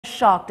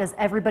shocked as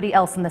everybody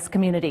else in this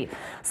community.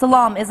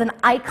 Salaam is an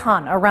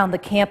icon around the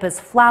campus.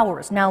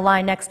 Flowers now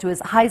lie next to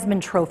his Heisman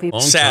Trophy.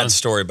 Sad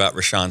story about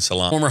Rashaan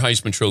Salaam. Former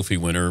Heisman Trophy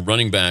winner,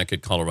 running back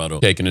at Colorado,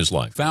 taking his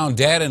life. Found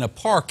dead in a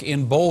park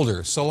in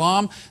Boulder.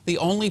 Salaam, the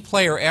only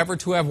player ever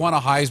to have won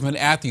a Heisman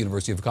at the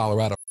University of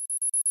Colorado.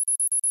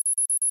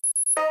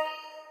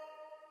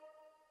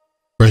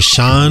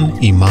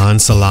 Rashaan Iman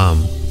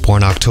Salaam,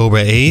 born October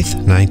 8th,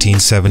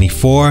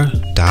 1974,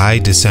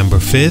 died December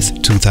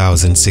 5th,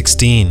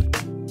 2016.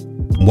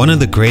 One of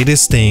the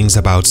greatest things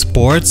about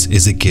sports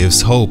is it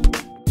gives hope.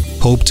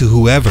 Hope to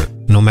whoever,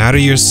 no matter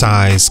your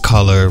size,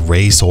 color,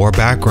 race, or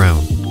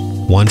background.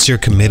 Once you're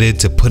committed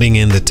to putting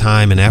in the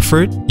time and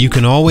effort, you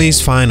can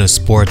always find a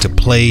sport to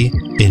play,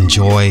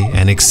 enjoy,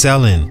 and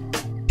excel in.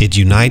 It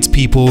unites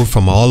people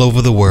from all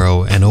over the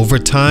world and over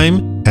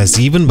time has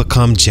even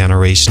become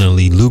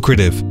generationally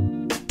lucrative.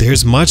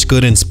 There's much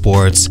good in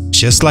sports,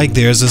 just like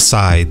there's a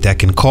side that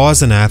can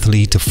cause an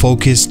athlete to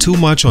focus too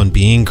much on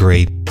being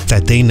great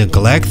that they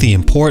neglect the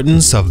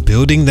importance of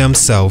building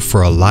themselves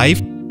for a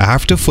life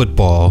after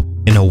football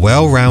in a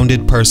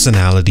well-rounded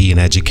personality and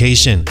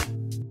education.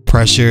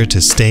 Pressure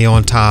to stay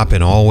on top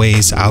and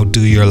always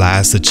outdo your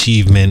last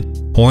achievement,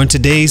 or in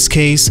today's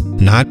case,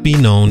 not be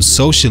known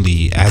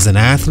socially as an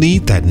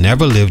athlete that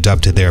never lived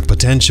up to their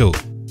potential.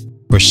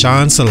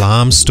 Rashaan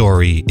Salaam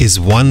Story is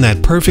one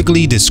that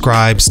perfectly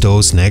describes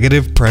those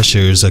negative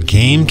pressures a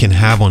game can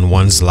have on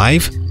one's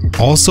life,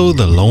 also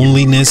the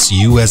loneliness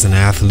you as an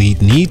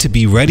athlete need to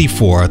be ready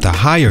for the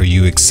higher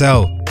you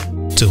excel.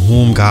 To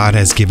whom God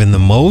has given the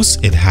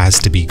most, it has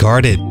to be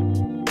guarded.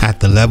 At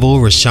the level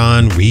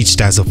Rashaan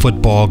reached as a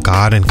football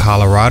god in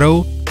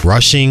Colorado,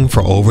 rushing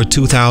for over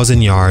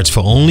 2,000 yards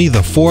for only the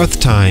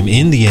 4th time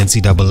in the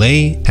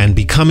NCAA and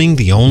becoming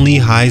the only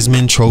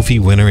Heisman Trophy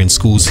winner in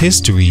school's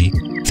history,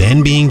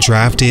 then being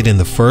drafted in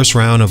the first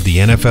round of the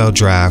NFL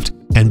draft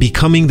and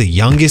becoming the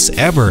youngest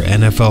ever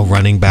NFL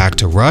running back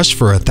to rush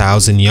for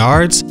 1,000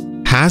 yards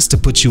has to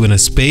put you in a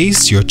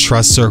space your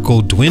trust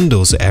circle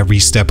dwindles every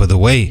step of the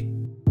way.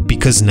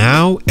 Because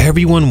now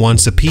everyone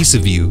wants a piece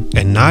of you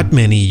and not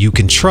many you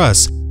can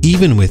trust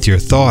even with your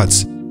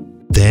thoughts.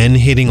 Then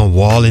hitting a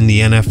wall in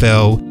the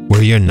NFL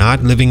where you're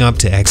not living up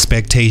to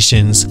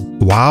expectations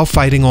while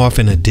fighting off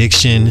an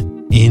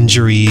addiction,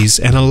 injuries,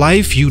 and a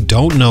life you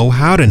don't know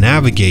how to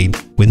navigate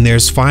when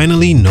there's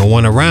finally no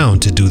one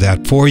around to do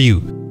that for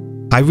you.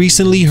 I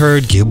recently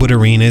heard Gilbert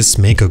Arenas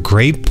make a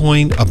great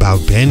point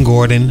about Ben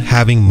Gordon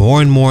having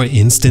more and more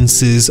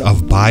instances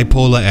of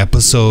bipolar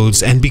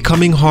episodes and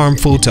becoming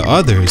harmful to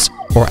others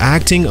or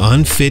acting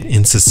unfit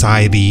in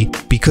society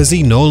because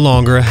he no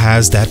longer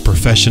has that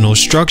professional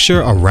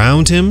structure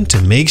around him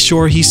to make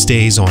sure he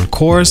stays on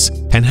course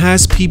and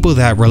has people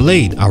that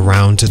relate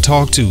around to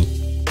talk to.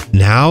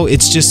 Now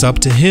it's just up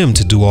to him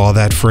to do all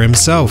that for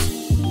himself.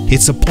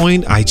 It's a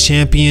point I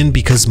champion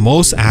because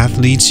most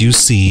athletes you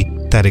see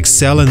that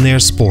excel in their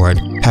sport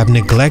have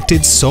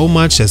neglected so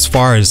much as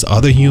far as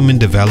other human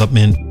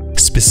development,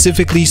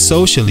 specifically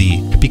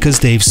socially, because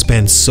they've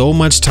spent so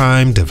much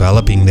time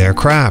developing their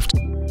craft.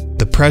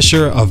 The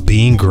pressure of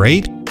being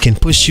great can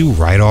push you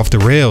right off the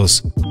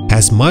rails.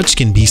 As much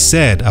can be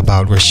said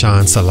about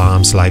Rashaan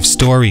Salaam's life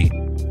story.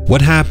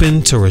 What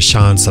happened to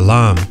Rashaan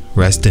Salaam?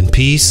 Rest in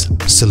peace.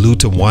 Salute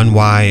to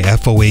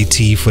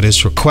 1YFOAT for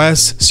this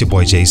request. It's your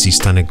boy JC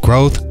Stunted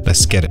Growth.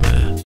 Let's get it,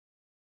 man.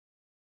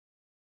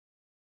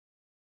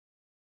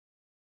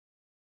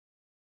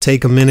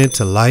 Take a minute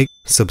to like,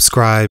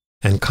 subscribe,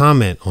 and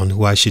comment on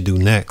who I should do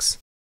next.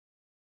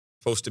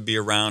 Supposed to be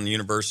around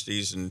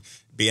universities and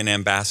be an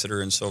ambassador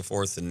and so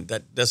forth, and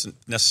that doesn't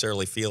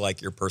necessarily feel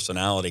like your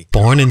personality.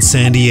 Born in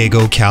San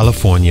Diego,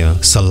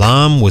 California,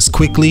 Salaam was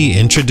quickly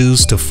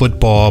introduced to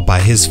football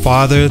by his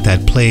father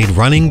that played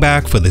running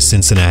back for the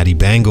Cincinnati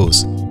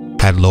Bengals.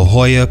 At La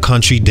Jolla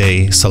Country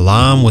Day,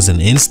 Salaam was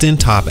an instant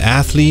top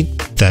athlete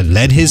that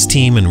led his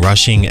team in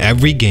rushing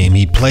every game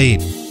he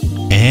played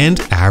and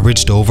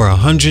averaged over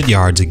 100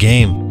 yards a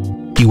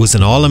game. He was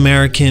an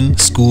All-American,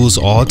 school's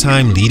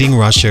all-time leading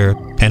rusher,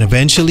 and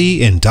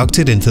eventually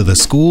inducted into the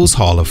school's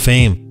Hall of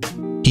Fame.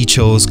 He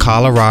chose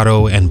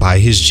Colorado, and by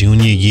his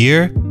junior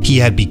year, he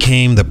had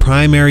become the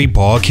primary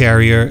ball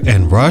carrier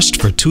and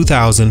rushed for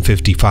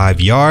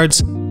 2,055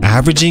 yards,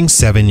 averaging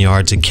 7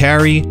 yards a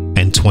carry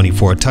and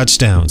 24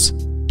 touchdowns.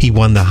 He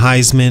won the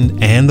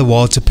Heisman and the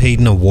Walter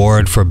Payton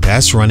Award for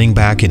Best Running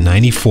Back in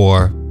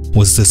 '94,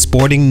 was the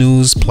Sporting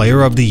News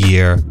Player of the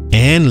Year,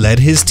 and led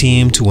his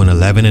team to an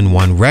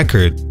 11-1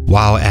 record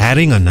while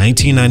adding a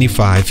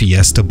 1995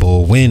 Fiesta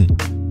Bowl win.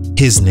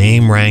 His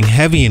name rang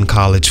heavy in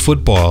college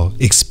football,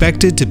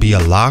 expected to be a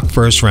lock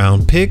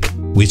first-round pick,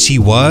 which he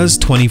was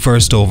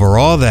 21st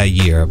overall that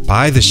year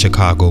by the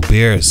Chicago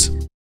Bears.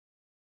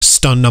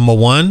 Stunt number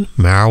 1,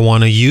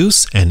 marijuana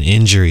use and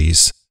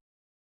injuries.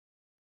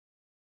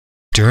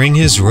 During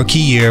his rookie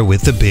year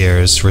with the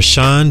Bears,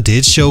 Rashaan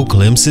did show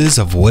glimpses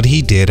of what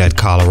he did at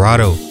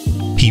Colorado.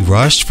 He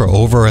rushed for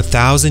over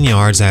 1,000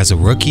 yards as a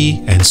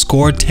rookie and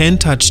scored 10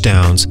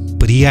 touchdowns,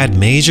 but he had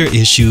major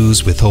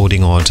issues with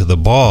holding on to the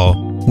ball,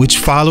 which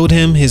followed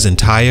him his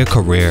entire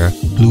career,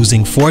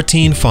 losing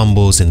 14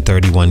 fumbles in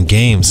 31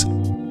 games.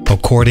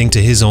 According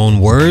to his own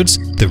words,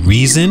 the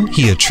reason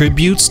he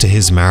attributes to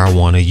his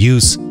marijuana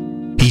use.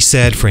 He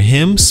said for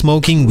him,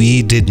 smoking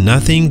weed did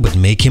nothing but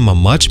make him a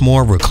much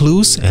more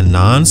recluse and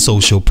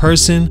non-social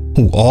person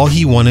who all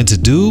he wanted to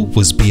do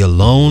was be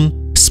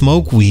alone,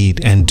 smoke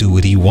weed, and do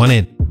what he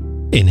wanted.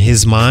 In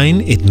his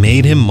mind, it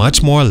made him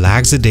much more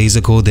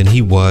lackadaisical than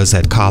he was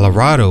at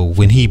Colorado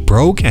when he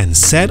broke and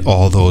set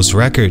all those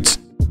records.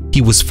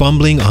 He was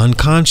fumbling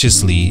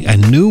unconsciously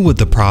and knew what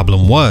the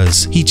problem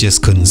was, he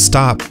just couldn't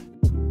stop.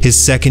 His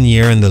second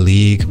year in the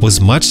league was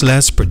much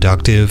less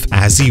productive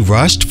as he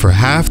rushed for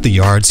half the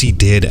yards he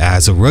did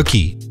as a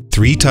rookie,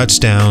 3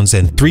 touchdowns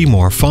and 3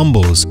 more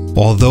fumbles,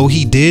 although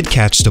he did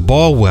catch the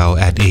ball well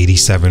at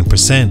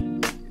 87%.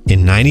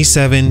 In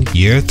 '97,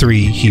 year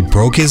 3, he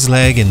broke his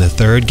leg in the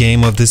 3rd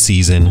game of the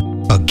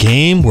season, a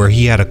game where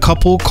he had a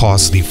couple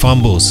costly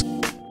fumbles.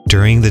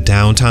 During the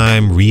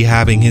downtime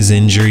rehabbing his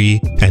injury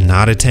and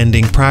not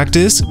attending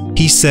practice,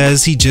 he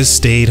says he just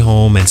stayed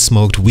home and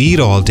smoked weed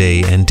all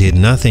day and did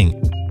nothing.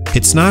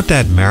 It's not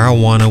that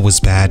marijuana was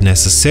bad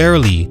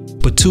necessarily,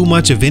 but too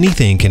much of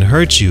anything can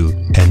hurt you,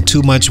 and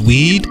too much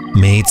weed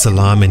made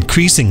Salaam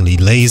increasingly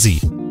lazy.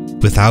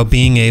 Without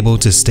being able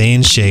to stay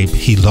in shape,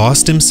 he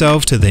lost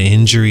himself to the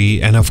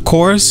injury and of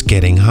course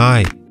getting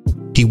high.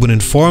 He would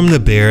inform the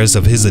Bears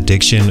of his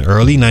addiction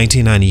early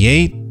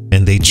 1998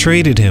 and they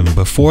traded him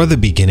before the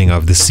beginning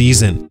of the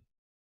season.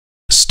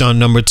 Stunt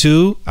number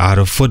 2, out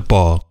of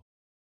football.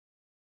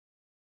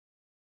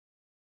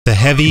 The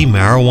heavy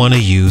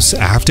marijuana use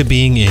after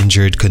being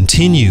injured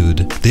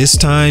continued. This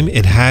time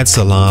it had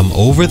Salaam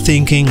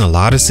overthinking a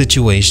lot of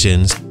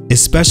situations,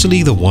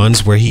 especially the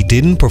ones where he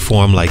didn't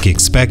perform like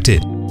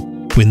expected.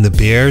 When the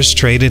Bears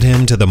traded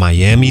him to the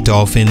Miami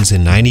Dolphins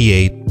in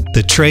 '98,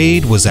 the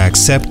trade was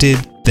accepted,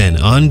 then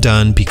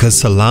undone because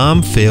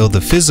Salaam failed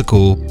the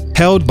physical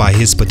held by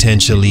his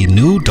potentially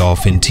new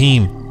Dolphin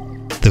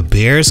team. The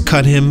Bears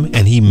cut him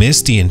and he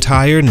missed the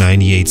entire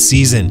 '98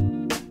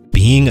 season.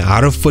 Being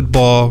out of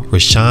football,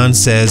 Rashaan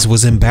says,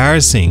 was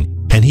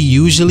embarrassing, and he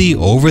usually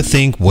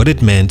overthink what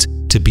it meant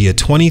to be a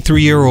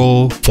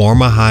 23-year-old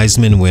former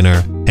Heisman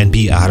winner and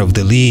be out of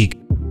the league.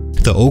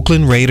 The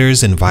Oakland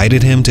Raiders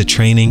invited him to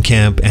training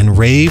camp and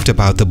raved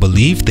about the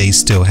belief they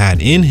still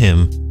had in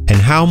him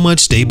and how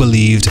much they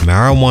believed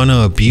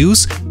marijuana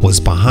abuse was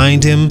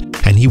behind him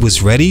and he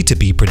was ready to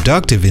be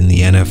productive in the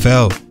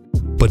NFL.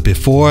 But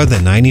before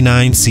the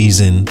 '99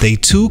 season, they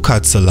too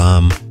cut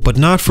Salaam, but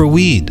not for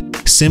weed,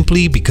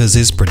 simply because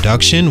his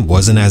production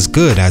wasn't as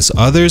good as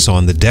others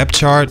on the depth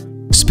chart,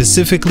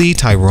 specifically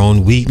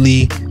Tyrone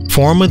Wheatley,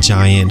 former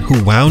Giant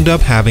who wound up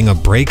having a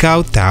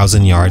breakout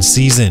 1,000-yard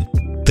season.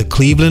 The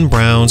Cleveland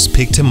Browns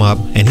picked him up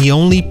and he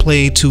only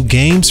played 2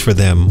 games for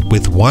them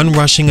with 1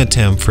 rushing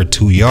attempt for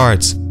 2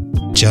 yards.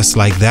 Just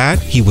like that,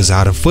 he was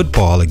out of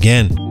football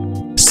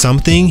again.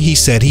 Something he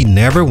said he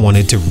never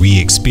wanted to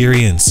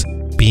re-experience,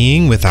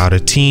 being without a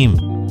team.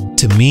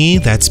 To me,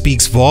 that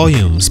speaks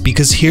volumes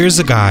because here's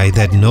a guy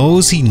that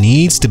knows he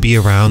needs to be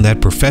around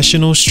that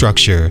professional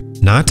structure,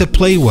 not to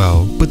play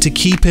well, but to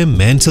keep him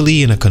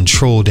mentally in a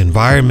controlled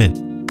environment.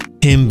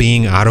 Him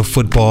being out of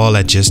football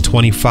at just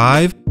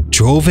 25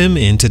 drove him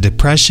into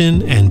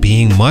depression and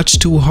being much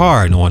too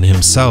hard on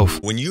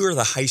himself. When you are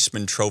the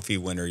Heisman Trophy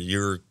winner,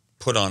 you're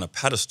put on a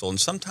pedestal, and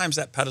sometimes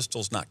that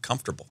pedestal is not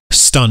comfortable.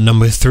 Stunt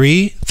number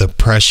 3, the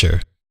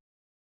pressure.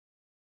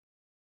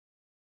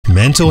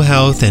 Mental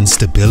health and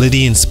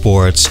stability in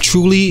sports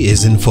truly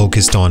isn't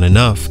focused on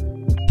enough.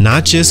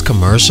 Not just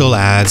commercial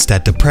ads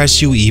that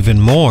depress you even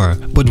more,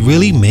 but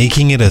really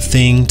making it a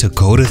thing to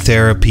go to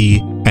therapy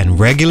and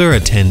regular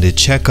attended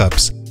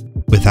checkups.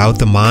 Without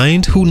the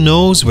mind, who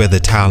knows where the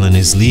talent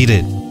is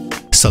leaded?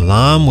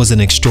 Salaam was an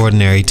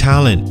extraordinary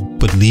talent,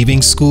 but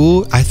leaving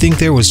school, I think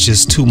there was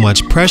just too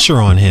much pressure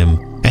on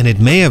him, and it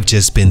may have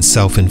just been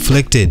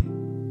self-inflicted.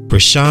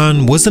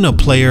 Rashaan wasn't a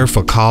player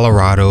for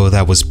Colorado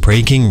that was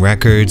breaking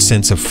records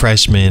since a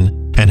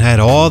freshman and had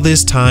all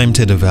this time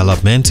to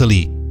develop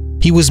mentally.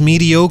 He was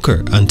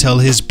mediocre until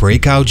his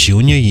breakout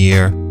junior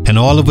year, and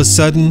all of a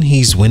sudden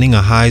he's winning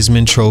a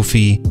Heisman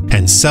Trophy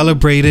and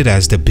celebrated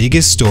as the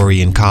biggest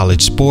story in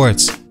college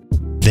sports.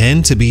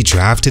 Then to be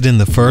drafted in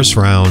the first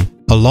round,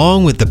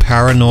 along with the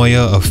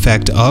paranoia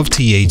effect of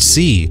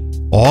THC,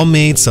 all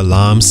made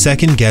Salaam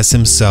second-guess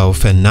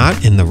himself and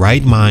not in the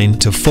right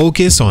mind to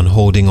focus on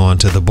holding on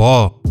to the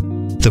ball.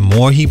 The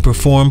more he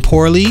performed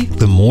poorly,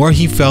 the more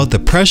he felt the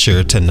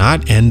pressure to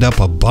not end up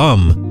a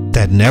bum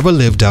that never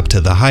lived up to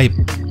the hype.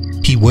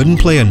 He wouldn't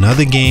play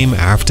another game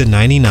after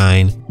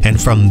 '99,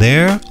 and from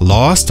there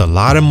lost a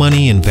lot of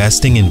money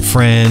investing in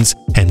friends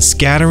and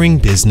scattering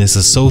business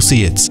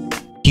associates.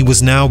 He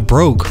was now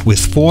broke with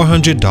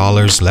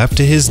 $400 left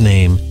to his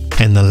name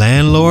and the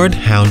landlord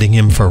hounding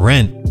him for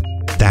rent.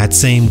 That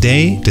same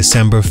day,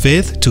 December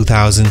 5th,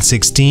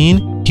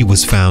 2016, he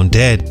was found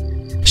dead,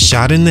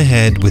 shot in the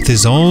head with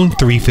his own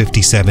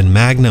 .357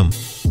 Magnum.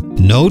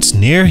 Notes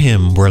near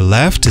him were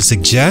left to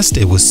suggest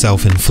it was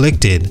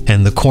self-inflicted,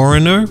 and the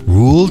coroner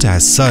ruled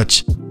as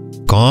such.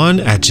 gone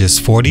at just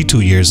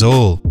 42 years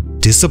old.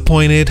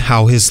 Disappointed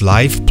how his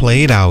life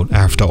played out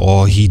after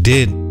all he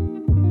did.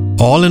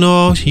 All in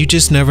all, you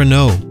just never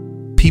know.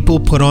 People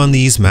put on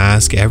these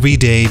masks every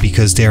day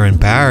because they're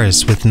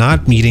embarrassed with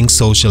not meeting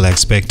social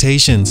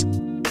expectations.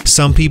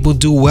 Some people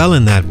do well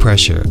in that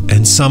pressure,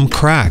 and some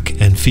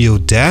crack and feel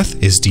death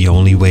is the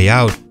only way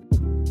out.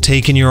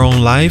 Taking your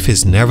own life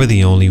is never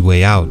the only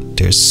way out.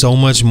 There's so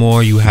much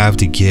more you have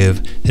to give,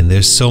 and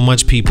there's so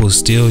much people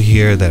still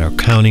here that are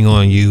counting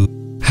on you,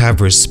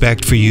 have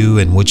respect for you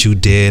and what you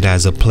did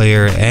as a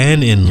player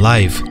and in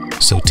life.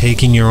 So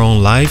taking your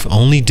own life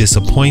only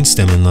disappoints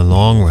them in the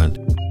long run.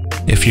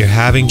 If you're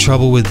having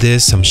trouble with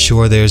this, I'm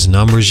sure there's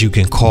numbers you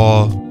can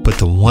call, but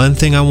the one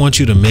thing I want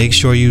you to make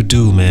sure you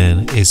do,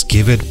 man, is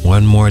give it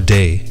one more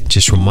day.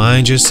 Just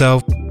remind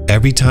yourself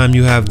every time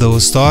you have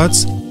those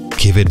thoughts,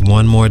 give it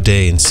one more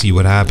day and see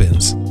what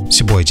happens. It's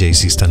your boy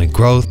JC Stunted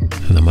Growth,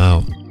 and I'm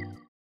out.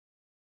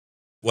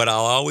 What I'll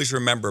always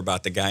remember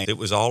about the guy, it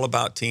was all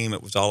about team.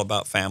 It was all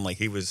about family.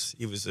 He was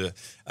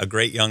a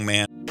great young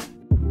man.